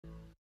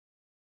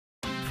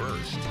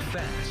first,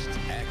 fast,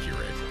 accurate.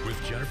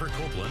 With Jennifer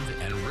Copeland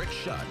and Rick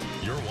Shutt.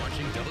 You're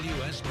watching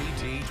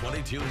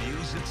WSBT-22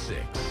 News at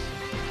 6.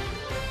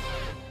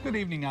 Good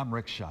evening, I'm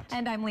Rick Shutt.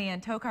 And I'm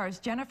Leanne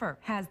Tokars. Jennifer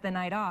has the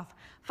night off.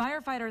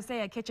 Firefighters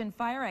say a kitchen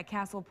fire at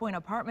Castle Point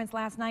Apartments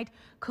last night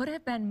could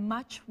have been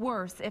much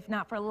worse if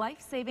not for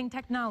life-saving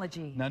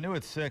technology. Now, new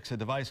at 6, a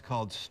device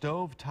called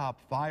Stovetop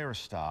Fire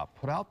Stop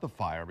put out the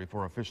fire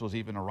before officials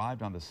even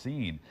arrived on the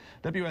scene.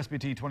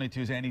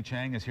 WSBT-22's Annie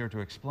Chang is here to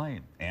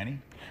explain. Annie?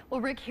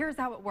 Well, Rick, here's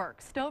how it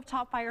works.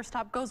 Stovetop Fire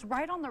Stop goes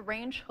right on the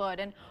range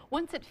hood, and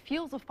once it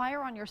feels a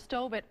fire on your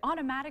stove, it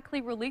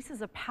automatically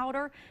releases a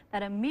powder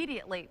that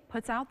immediately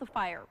puts out the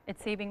fire.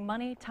 It's saving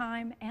money,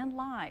 time, and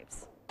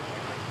lives.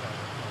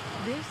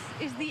 This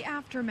is the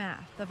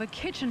aftermath of a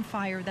kitchen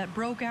fire that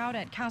broke out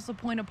at Castle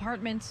Point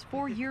Apartments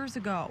 4 years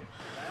ago.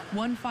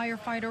 One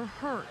firefighter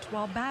hurt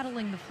while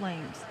battling the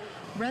flames,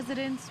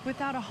 residents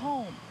without a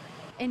home,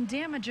 and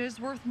damages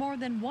worth more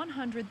than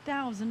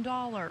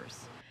 $100,000.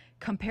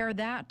 Compare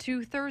that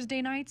to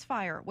Thursday night's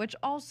fire, which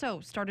also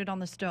started on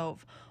the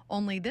stove.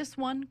 Only this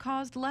one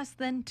caused less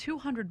than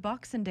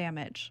 $200 in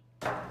damage.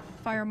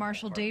 Fire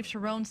Marshal Dave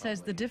Sharon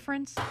says the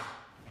difference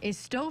is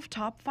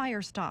Stovetop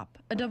Fire Stop,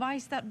 a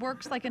device that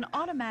works like an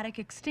automatic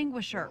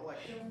extinguisher.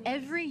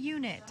 Every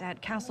unit at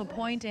Castle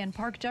Point and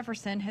Park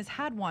Jefferson has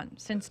had one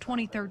since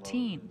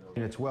 2013.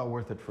 And it's well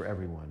worth it for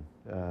everyone.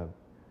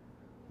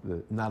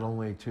 Not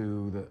only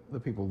to the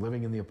people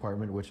living in the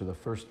apartment, which are the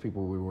first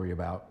people we worry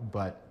about,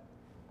 but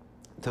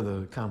to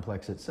the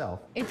complex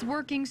itself. It's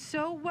working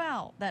so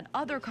well that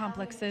other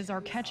complexes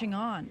are catching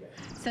on.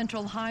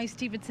 Central High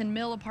Stevenson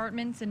Mill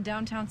Apartments in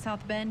downtown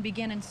South Bend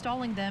began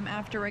installing them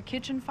after a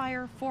kitchen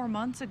fire 4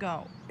 months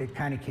ago. It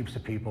kind of keeps the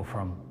people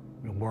from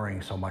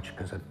worrying so much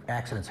because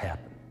accidents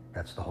happen.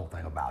 That's the whole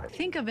thing about it.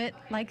 Think of it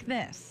like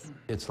this.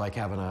 It's like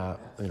having a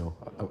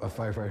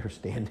firefighter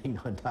standing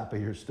on top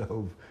of your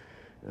stove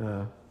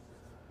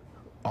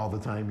all the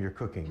time you're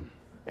cooking,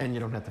 and you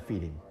don't have to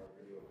feed him.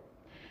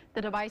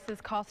 The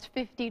devices cost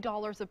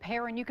 $50 a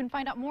pair, and you can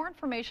find out more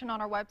information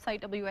on our website,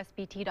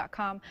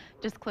 WSBT.com.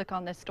 Just click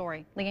on this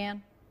story.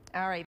 Leanne? All right.